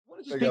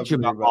wanted to speak to you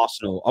about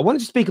Arsenal. I wanted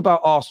to speak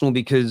about Arsenal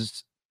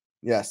because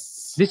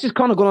yes, this has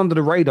kind of gone under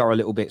the radar a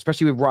little bit,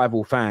 especially with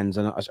rival fans.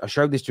 And I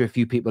showed this to a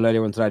few people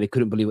earlier on today. They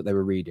couldn't believe what they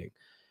were reading.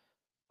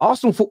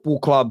 Arsenal Football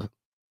Club,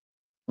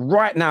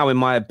 right now, in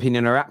my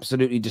opinion, are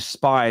absolutely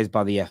despised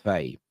by the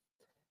FA.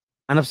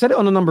 And I've said it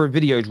on a number of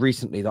videos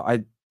recently that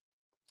I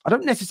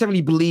don't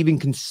necessarily believe in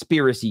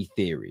conspiracy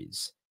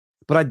theories,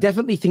 but I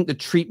definitely think the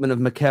treatment of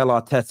Mikel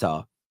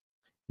Arteta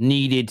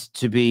needed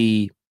to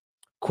be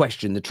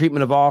questioned. The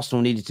treatment of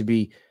Arsenal needed to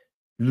be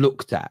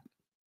looked at.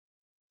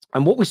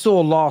 And what we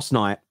saw last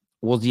night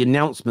was the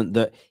announcement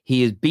that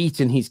he has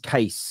beaten his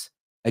case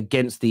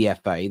against the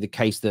FA, the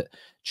case that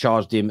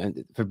charged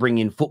him for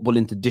bringing football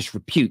into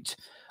disrepute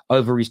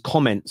over his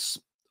comments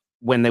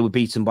when they were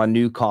beaten by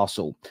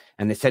Newcastle,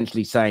 and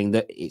essentially saying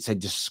that it's a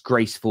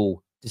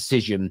disgraceful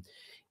decision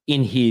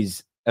in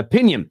his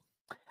opinion.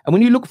 And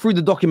when you look through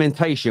the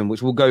documentation,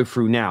 which we'll go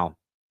through now,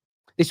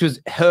 this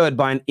was heard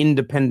by an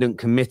independent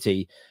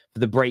committee for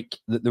the break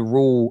that the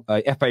rule,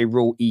 FA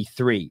Rule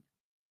E3.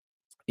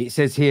 It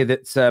says here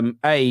that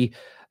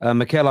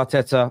Mikel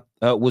Arteta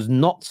was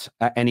not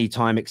at any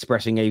time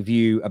expressing a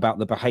view about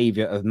the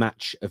behavior of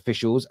match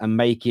officials and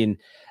making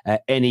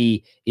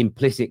any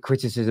implicit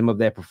criticism of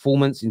their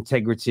performance,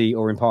 integrity,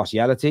 or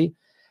impartiality.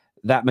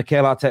 That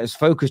Mikel Arteta's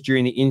focus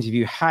during the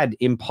interview had,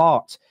 in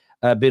part,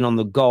 been on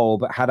the goal,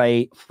 but had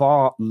a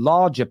far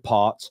larger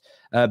part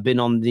been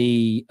on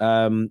the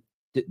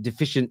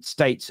deficient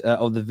state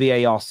of the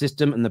VAR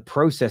system and the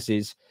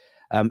processes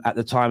at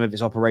the time of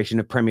its operation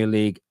of Premier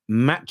League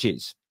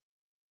matches.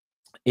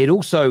 It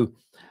also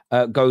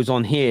goes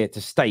on here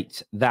to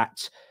state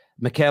that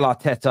Mikel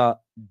Arteta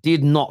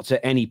did not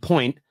at any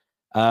point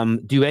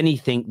do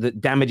anything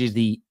that damages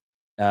the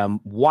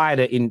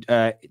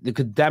that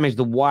could damage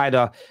the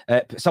wider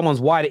someone's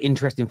wider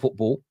interest in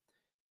football,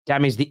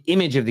 damage the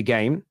image of the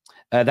game,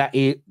 and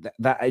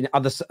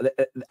also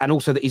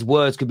that his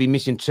words could be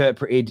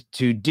misinterpreted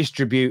to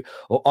distribute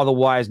or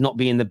otherwise not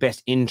be in the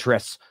best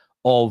interests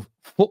of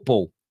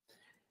football.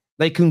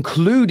 They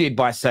concluded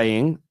by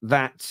saying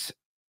that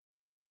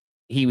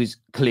he was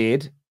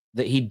cleared,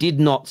 that he did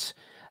not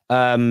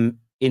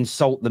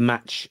insult the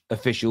match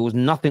officials.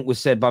 Nothing was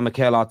said by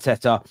Mikel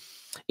Arteta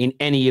in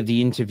any of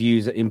the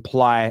interviews that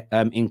imply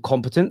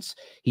incompetence.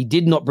 He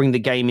did not bring the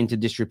game into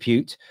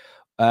disrepute.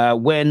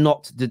 We're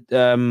not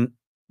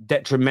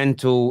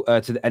detrimental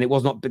and it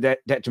was not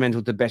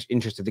detrimental to the best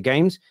interest of the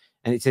games.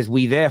 And it says,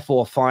 we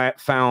therefore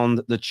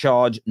found the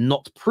charge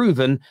not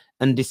proven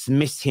and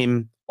dismissed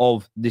him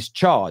of this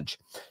charge.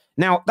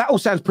 Now, that all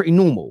sounds pretty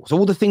normal. So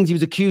all the things he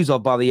was accused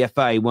of by the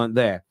FA weren't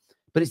there.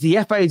 But it's the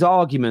FA's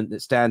argument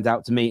that stands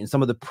out to me and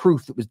some of the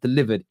proof that was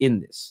delivered in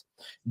this.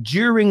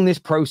 During this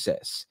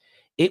process,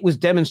 it was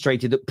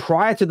demonstrated that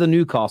prior to the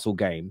Newcastle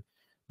game,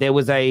 there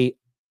was and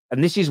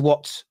this is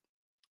what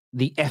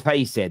the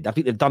FA said. I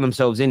think they've done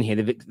themselves in here.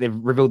 They've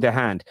revealed their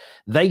hand.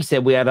 They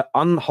said we had an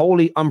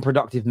unholy,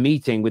 unproductive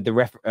meeting with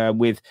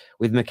with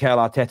Mikel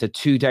Arteta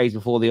 2 days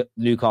before the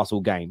Newcastle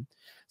game.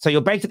 So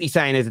you're basically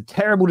saying there's a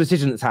terrible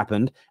decision that's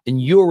happened,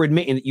 and you're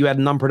admitting that you had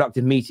an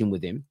unproductive meeting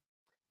with him.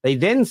 They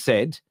then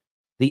said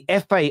the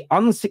FA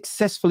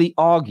unsuccessfully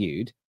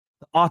argued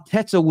that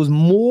Arteta was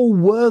more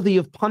worthy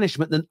of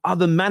punishment than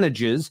other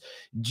managers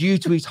due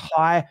to his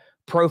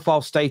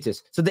high-profile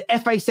status. So the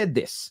FA said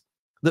this,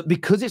 that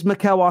because it's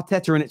Mikel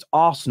Arteta and it's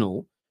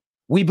Arsenal,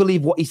 we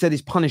believe what he said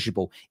is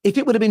punishable. If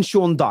it would have been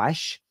Sean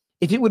Dyche,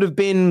 if it would have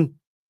been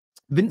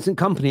Vincent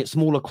Kompany at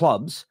smaller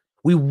clubs,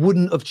 we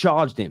wouldn't have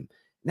charged him.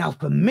 Now,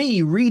 for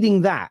me,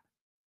 reading that,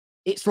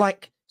 it's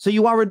like, so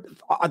you are,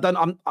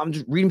 I'm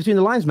just reading between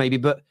the lines maybe,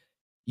 but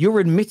you're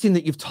admitting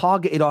that you've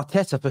targeted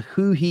Arteta for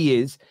who he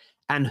is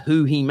and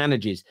who he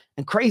manages.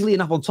 And crazily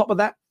enough, on top of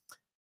that,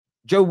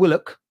 Joe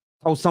Willock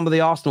told some of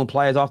the Arsenal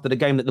players after the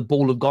game that the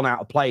ball had gone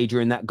out of play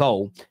during that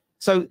goal.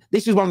 So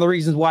this is one of the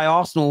reasons why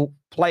Arsenal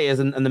players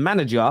and the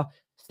manager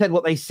said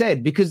what they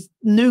said, because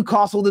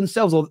Newcastle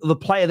themselves, or the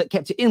player that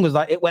kept it in, was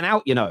like, it went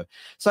out, you know.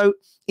 So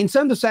in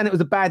terms of saying it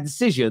was a bad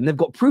decision, they've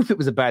got proof it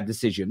was a bad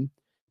decision.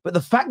 But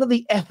the fact that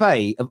the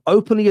FA have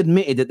openly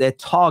admitted that they're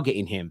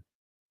targeting him,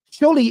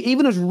 surely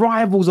even as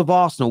rivals of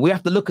Arsenal, we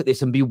have to look at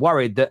this and be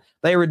worried that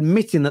they are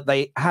admitting that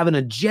they have an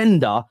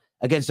agenda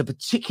against a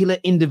particular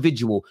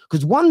individual.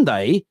 Because one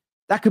day,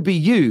 that could be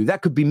you,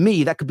 that could be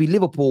me, that could be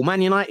Liverpool,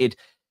 Man United.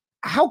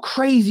 How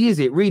crazy is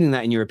it reading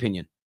that, in your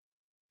opinion?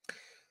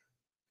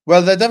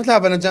 Well, they definitely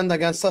have an agenda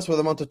against us with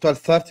the amount of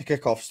 12:30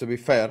 kickoffs, to be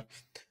fair.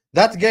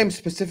 That game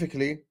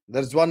specifically,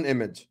 there's one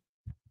image.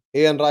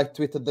 Ian Wright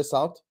tweeted this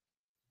out.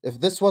 If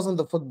this wasn't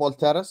the football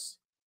terrace,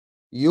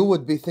 you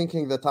would be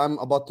thinking that I'm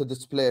about to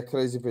display a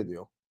crazy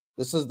video.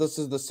 This is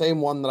the same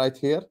one right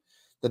here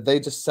that they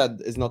just said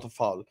is not a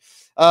foul.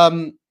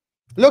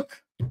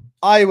 Look,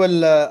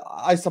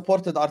 I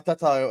supported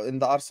Arteta in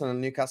the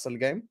Arsenal-Newcastle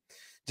game,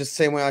 just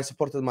the same way I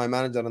supported my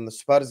manager in the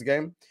Spurs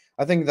game.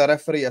 I think the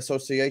referee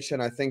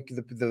association, I think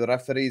the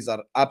referees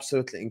are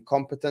absolutely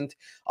incompetent.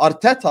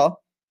 Arteta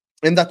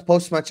in that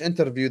post-match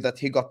interview that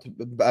he got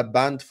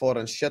banned for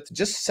and shit,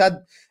 just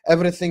said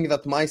everything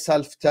that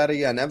myself,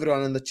 Terry, and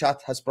everyone in the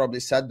chat has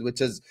probably said,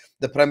 which is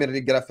the Premier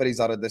League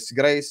referees are a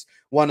disgrace,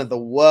 one of the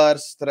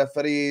worst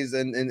referees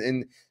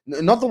in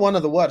not the one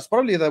of the worst,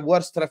 probably the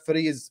worst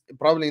referees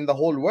probably in the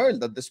whole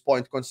world at this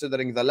point,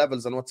 considering the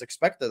levels and what's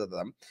expected of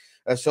them.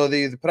 So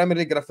the Premier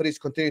League referees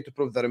continue to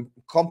prove their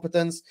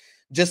incompetence.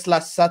 Just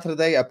last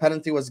Saturday, a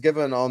penalty was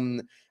given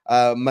on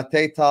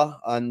Mateta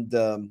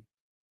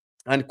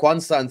and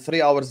Kwanzaa, and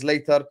 3 hours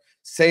later,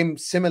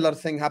 similar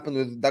thing happened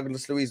with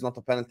Douglas Luiz, not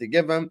a penalty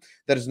given.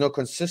 There is no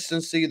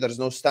consistency. There's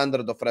no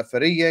standard of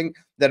refereeing.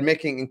 They're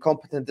making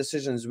incompetent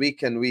decisions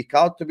week in, week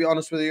out, to be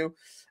honest with you.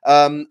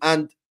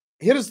 And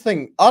here's the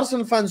thing.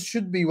 Arsenal fans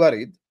should be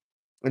worried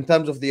in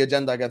terms of the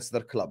agenda against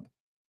their club,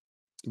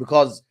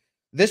 because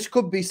this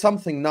could be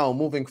something now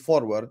moving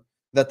forward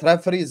that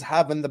referees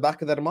have in the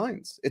back of their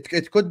minds.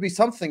 It could be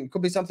something. It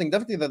could be something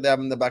definitely that they have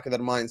in the back of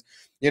their minds.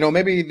 You know,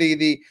 maybe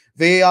the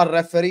VAR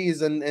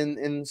referees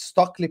in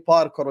Stockley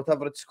Park or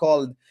whatever it's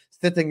called,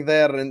 sitting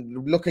there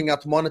and looking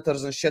at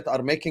monitors and shit,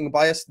 are making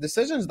biased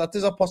decisions. That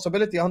is a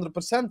possibility,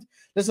 100%.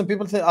 Listen,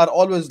 people are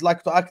always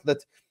like to act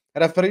that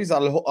referees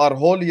are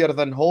holier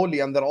than holy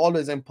and they're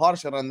always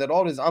impartial and they're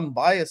always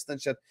unbiased and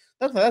shit.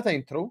 That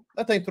ain't true.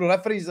 That ain't true.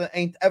 Referees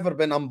ain't ever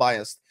been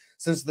unbiased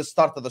since the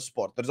start of the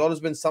sport. There's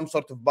always been some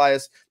sort of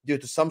bias due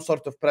to some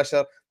sort of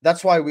pressure.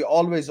 That's why we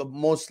always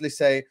mostly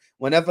say,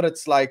 whenever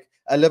it's like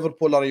a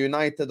Liverpool or a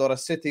United or a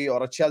City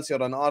or a Chelsea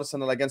or an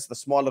Arsenal against the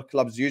smaller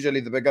clubs, usually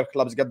the bigger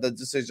clubs get the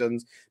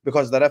decisions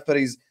because the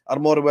referees are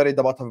more worried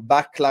about a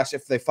backlash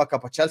if they fuck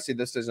up a Chelsea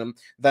decision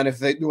than if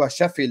they do a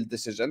Sheffield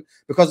decision.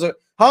 Because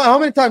how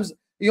many times,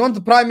 you want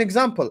the prime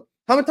example,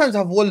 how many times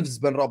have Wolves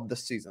been robbed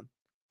this season?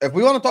 If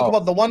we want to talk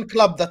about the one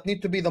club that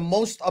need to be the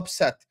most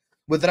upset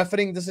with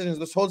refereeing decisions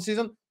this whole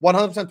season,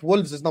 100%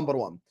 Wolves is number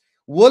one.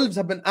 Wolves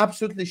have been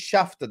absolutely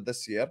shafted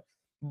this year,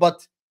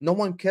 but no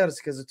one cares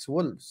because it's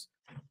Wolves.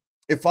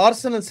 If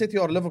Arsenal, City,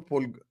 or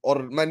Liverpool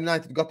or Man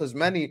United got as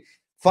many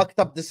fucked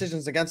up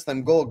decisions against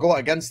them, go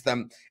against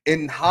them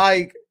in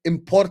high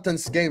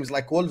importance games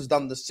like Wolves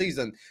done this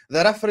season,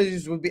 the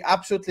referees will be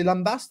absolutely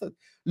lambasted.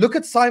 Look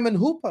at Simon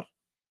Hooper.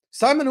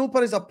 Simon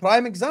Hooper is a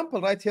prime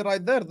example right here,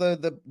 right there.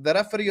 The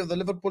referee of the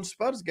Liverpool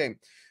Spurs game.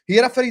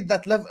 He refereed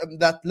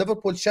that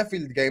Liverpool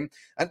Sheffield game,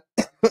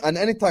 and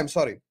anytime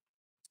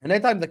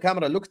the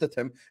camera looked at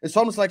him, it's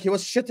almost like he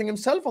was shitting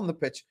himself on the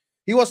pitch.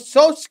 He was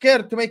so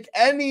scared to make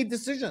any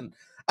decision.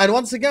 And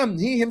once again,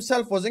 he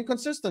himself was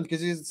inconsistent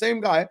because he's the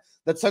same guy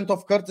that sent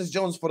off Curtis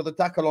Jones for the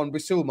tackle on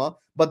Bissouma,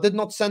 but did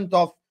not send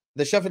off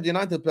the Sheffield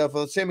United player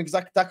for the same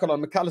exact tackle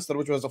on McAllister,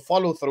 which was a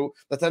follow-through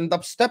that ended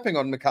up stepping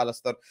on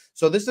McAllister.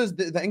 So this is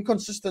the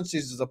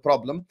inconsistencies is a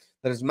problem.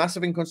 There is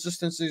massive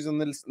inconsistencies in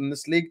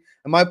this league.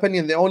 In my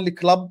opinion, the only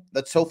club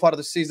that so far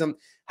this season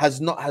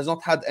has not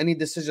had any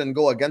decision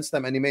go against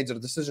them, any major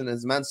decision,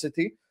 is Man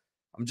City.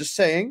 I'm just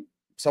saying,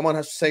 someone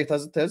has to say it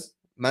as it is.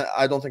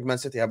 I don't think Man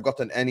City have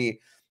gotten any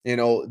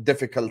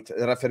difficult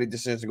referee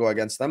decisions to go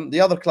against them.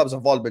 The other clubs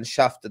have all been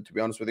shafted, to be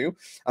honest with you.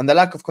 And the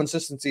lack of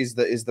consistency is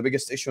the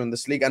biggest issue in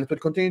this league, and it will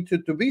continue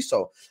to be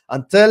so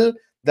until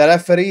the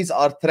referees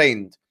are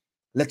trained.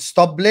 Let's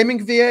stop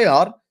blaming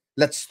VAR.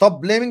 Let's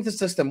stop blaming the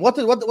system. What's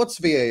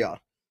VAR?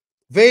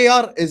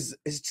 VAR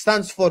it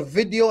stands for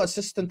Video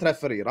Assistant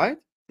Referee, right?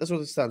 That's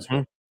what it stands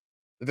for.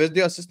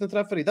 Video Assistant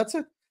Referee. That's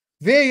it.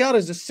 VAR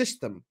is a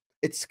system.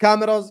 It's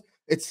cameras,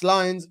 it's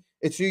lines,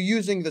 it's you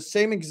using the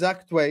same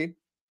exact way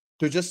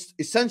to just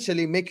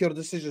essentially make your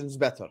decisions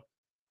better.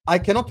 I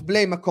cannot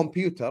blame a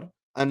computer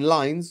and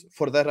lines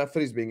for the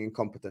referees being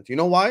incompetent. You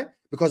know why?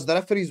 Because the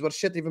referees were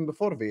shit even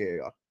before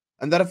VAR.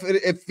 And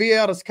if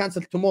VAR is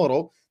cancelled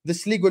tomorrow,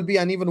 this league will be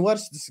an even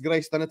worse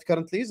disgrace than it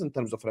currently is in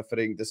terms of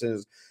refereeing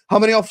decisions. How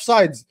many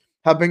offsides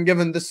have been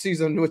given this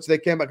season in which they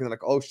came back and they're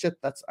like, oh shit,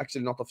 that's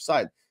actually not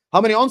offside?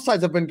 How many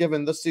onsides have been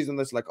given this season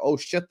that's like, oh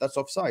shit, that's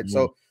offside?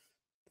 So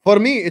for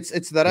me, it's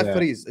the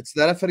referees. It's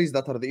the referees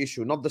that are the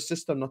issue, not the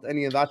system, not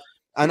any of that.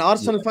 And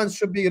Arsenal fans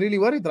should be really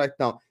worried right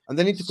now. And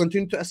they need to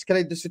continue to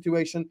escalate the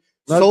situation.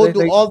 So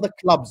do all the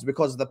clubs,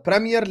 because the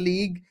Premier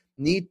League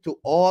need to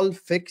all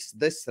fix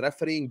this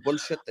refereeing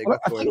bullshit they got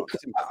going on.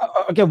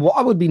 Again, what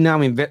I would be now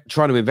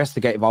trying to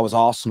investigate if I was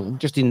Arsenal,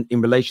 just in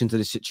relation to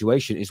this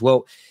situation, is,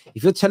 well,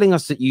 if you're telling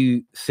us that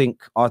you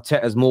think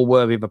Arteta is more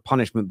worthy of a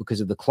punishment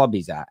because of the club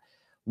he's at,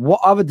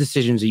 what other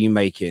decisions are you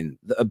making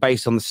that are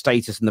based on the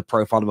status and the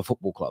profile of a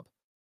football club?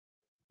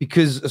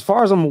 Because as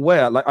far as I'm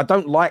aware, like, I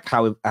don't like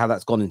how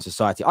that's gone in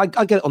society. I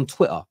get it on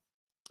Twitter.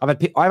 I've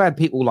had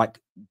people like,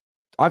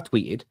 I've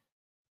tweeted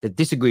that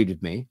disagreed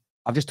with me.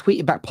 I've just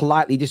tweeted back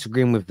politely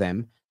disagreeing with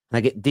them. And I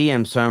get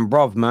DMs saying,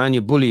 bruv, man,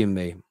 you're bullying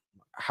me.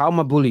 How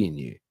am I bullying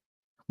you?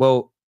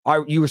 Well,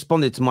 you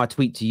responded to my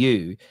tweet to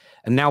you.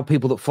 And now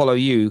people that follow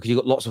you, because you've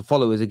got lots of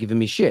followers, are giving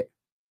me shit.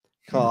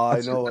 Oh,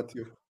 I know what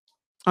you...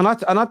 And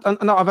I've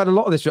had a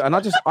lot of this, and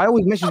I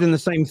always message them the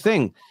same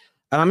thing.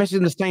 And I message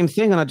them the same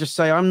thing, and I just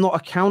say, I'm not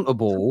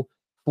accountable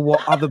for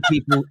what other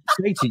people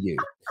say to you.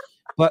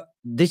 But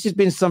this has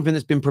been something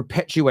that's been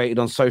perpetuated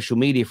on social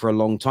media for a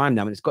long time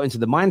now, and it's got into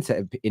the mindset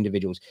of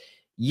individuals.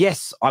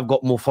 Yes, I've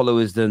got more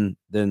followers than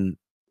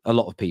a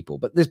lot of people,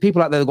 but there's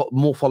people out there that got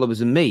more followers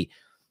than me.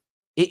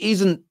 It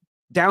isn't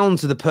down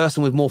to the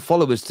person with more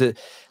followers to,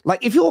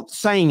 like, if you're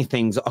saying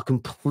things that are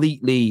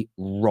completely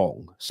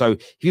wrong. So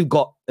if you've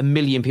got 1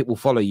 million people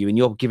follow you and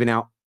you're giving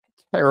out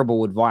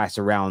terrible advice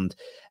around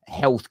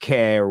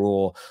healthcare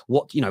or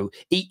what, you know,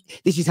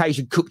 eat, this is how you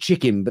should cook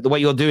chicken, but the way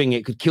you're doing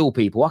it could kill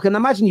people. I can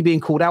imagine you being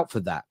called out for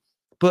that,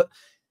 but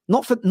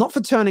not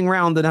for turning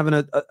around and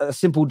having a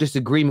simple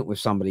disagreement with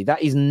somebody.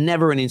 That is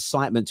never an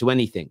incitement to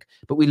anything.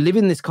 But we live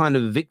in this kind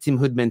of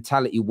victimhood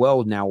mentality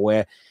world now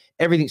where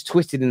everything's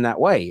twisted in that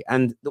way.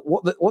 And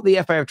what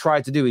the FA have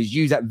tried to do is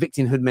use that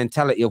victimhood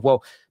mentality of,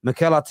 well,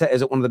 Mikel Arteta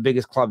is at one of the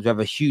biggest clubs who have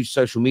a huge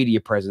social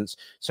media presence.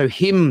 So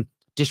him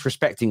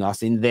disrespecting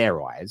us in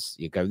their eyes,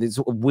 you go, this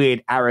sort of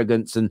weird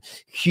arrogance and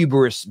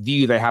hubris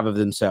view they have of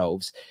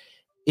themselves.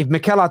 If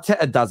Mikel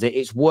Arteta does it,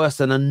 it's worse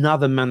than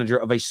another manager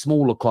of a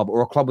smaller club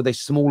or a club with a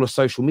smaller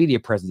social media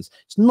presence.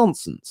 It's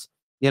nonsense.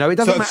 You know, it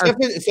doesn't matter.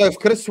 So if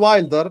Chris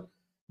Wilder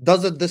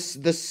does it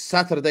this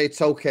Saturday,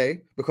 it's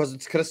okay because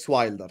it's Chris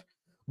Wilder.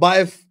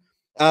 But if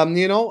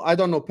you know, I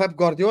don't know, Pep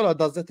Guardiola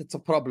does it, it's a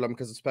problem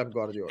because it's Pep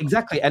Guardiola.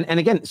 Exactly. And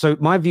again, so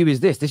my view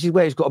is this is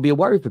where it's got to be a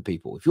worry for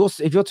people.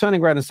 If you're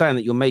turning around and saying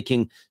that you're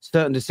making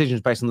certain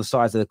decisions based on the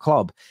size of the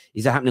club,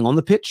 is that happening on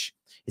the pitch?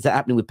 Is that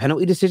happening with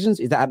penalty decisions?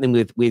 Is that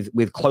happening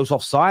with close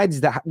offsides?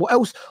 Is that what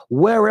else?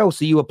 Where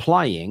else are you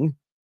applying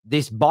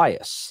this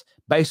bias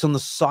based on the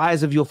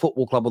size of your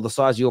football club or the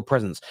size of your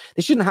presence?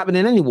 This shouldn't happen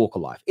in any walk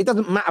of life. It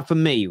doesn't matter for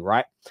me,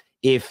 right?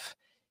 If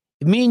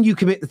me and you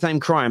commit the same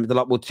crime, they're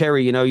like, well,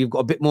 Terry, you know, you've got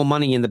a bit more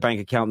money in the bank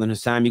account than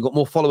Hassan. You've got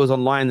more followers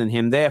online than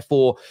him.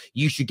 Therefore,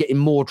 you should get in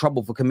more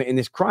trouble for committing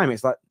this crime.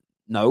 It's like,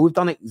 no, we've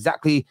done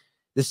exactly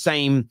the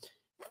same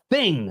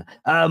thing.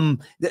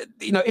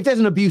 You know, if there's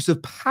an abuse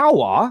of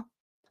power,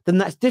 then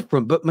that's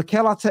different. But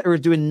Mikel Arteta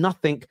is doing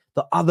nothing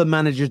that other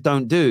managers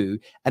don't do.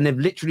 And they've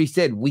literally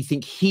said, we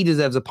think he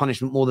deserves a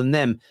punishment more than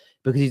them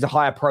because he's a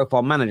higher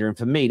profile manager. And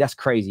for me, that's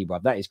crazy, bro.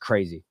 That is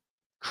crazy.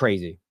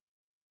 Crazy.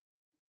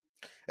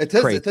 It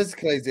is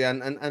crazy.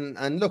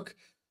 And look,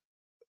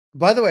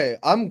 by the way,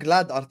 I'm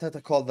glad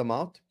Arteta called them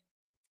out.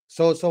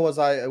 So was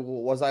I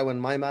when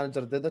my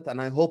manager did it,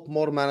 and I hope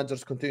more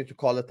managers continue to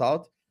call it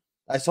out.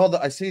 I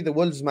see the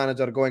Wolves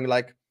manager going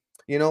like,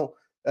 you know,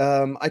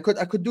 I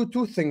could do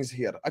two things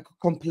here. I could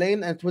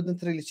complain and it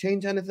wouldn't really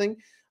change anything,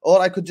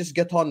 or I could just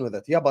get on with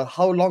it. Yeah, but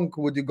how long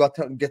would you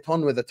get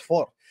on with it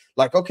for?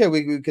 Like, okay,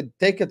 we could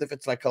take it if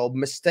it's like a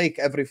mistake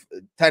every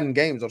 10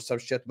 games or some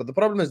shit. But the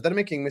problem is they're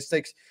making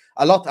mistakes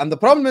a lot. And the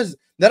problem is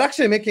they're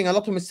actually making a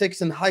lot of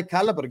mistakes in high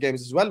caliber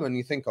games as well when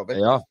you think of it.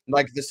 Yeah.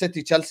 Like the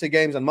City-Chelsea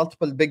games and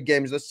multiple big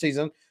games this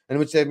season in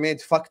which they've made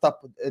fucked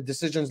up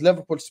decisions.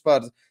 Liverpool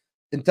Spurs,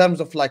 in terms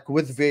of like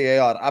with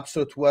VAR,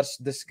 absolute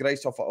worst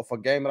disgrace of a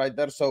game right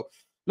there. So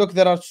look,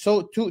 there are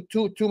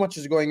too much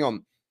is going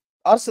on.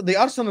 The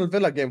Arsenal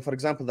Villa game, for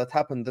example, that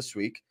happened this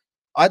week.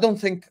 I don't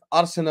think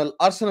Arsenal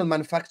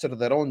manufactured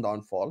their own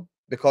downfall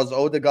because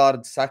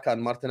Odegaard, Saka,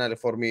 and Martinelli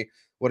for me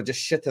were just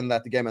shit in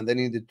that game and they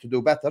needed to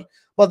do better.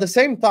 But at the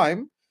same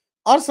time,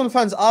 Arsenal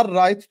fans are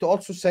right to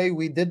also say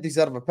we did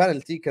deserve a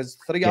penalty because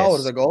 3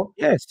 hours ago,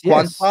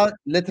 Quanta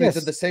literally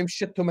did the same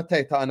shit to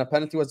Mateta and a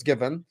penalty was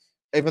given.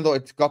 Even though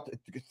it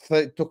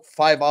took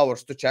 5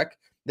 hours to check,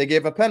 they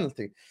gave a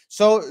penalty.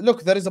 So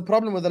look, there is a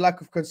problem with the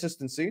lack of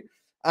consistency,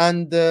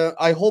 and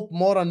I hope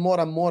more and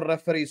more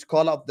referees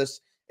call out this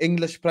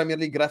English Premier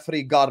League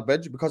referee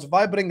garbage, because if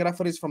I bring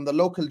referees from the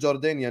local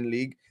Jordanian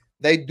league,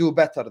 they do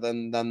better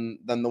than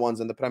the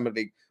ones in the Premier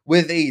League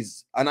with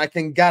ease, and I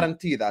can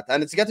guarantee that.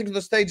 And it's getting to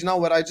the stage now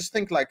where I just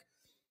think like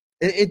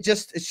it's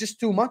just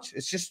too much.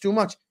 It's just too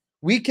much.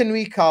 Week in,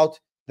 week out,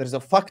 there's a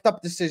fucked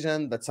up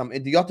decision that some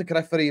idiotic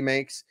referee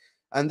makes.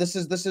 And this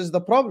is the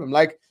problem.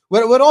 Like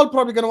we're all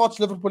probably going to watch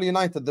Liverpool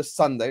United this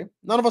Sunday.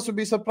 None of us would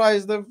be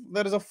surprised if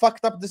there is a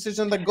fucked up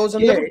decision that goes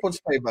in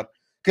Liverpool's favor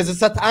because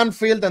it's at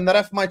Anfield and the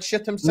ref might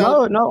shit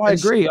himself. No, I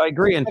agree.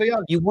 And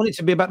you want it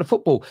to be about the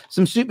football.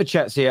 Some super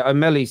chats here.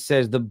 O'Malley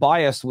says the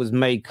bias was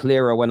made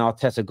clearer when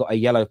Arteta got a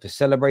yellow for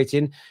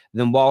celebrating.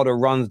 Then Wilder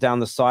runs down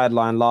the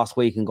sideline last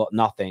week and got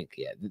nothing.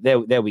 Yeah,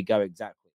 there we go. Exactly.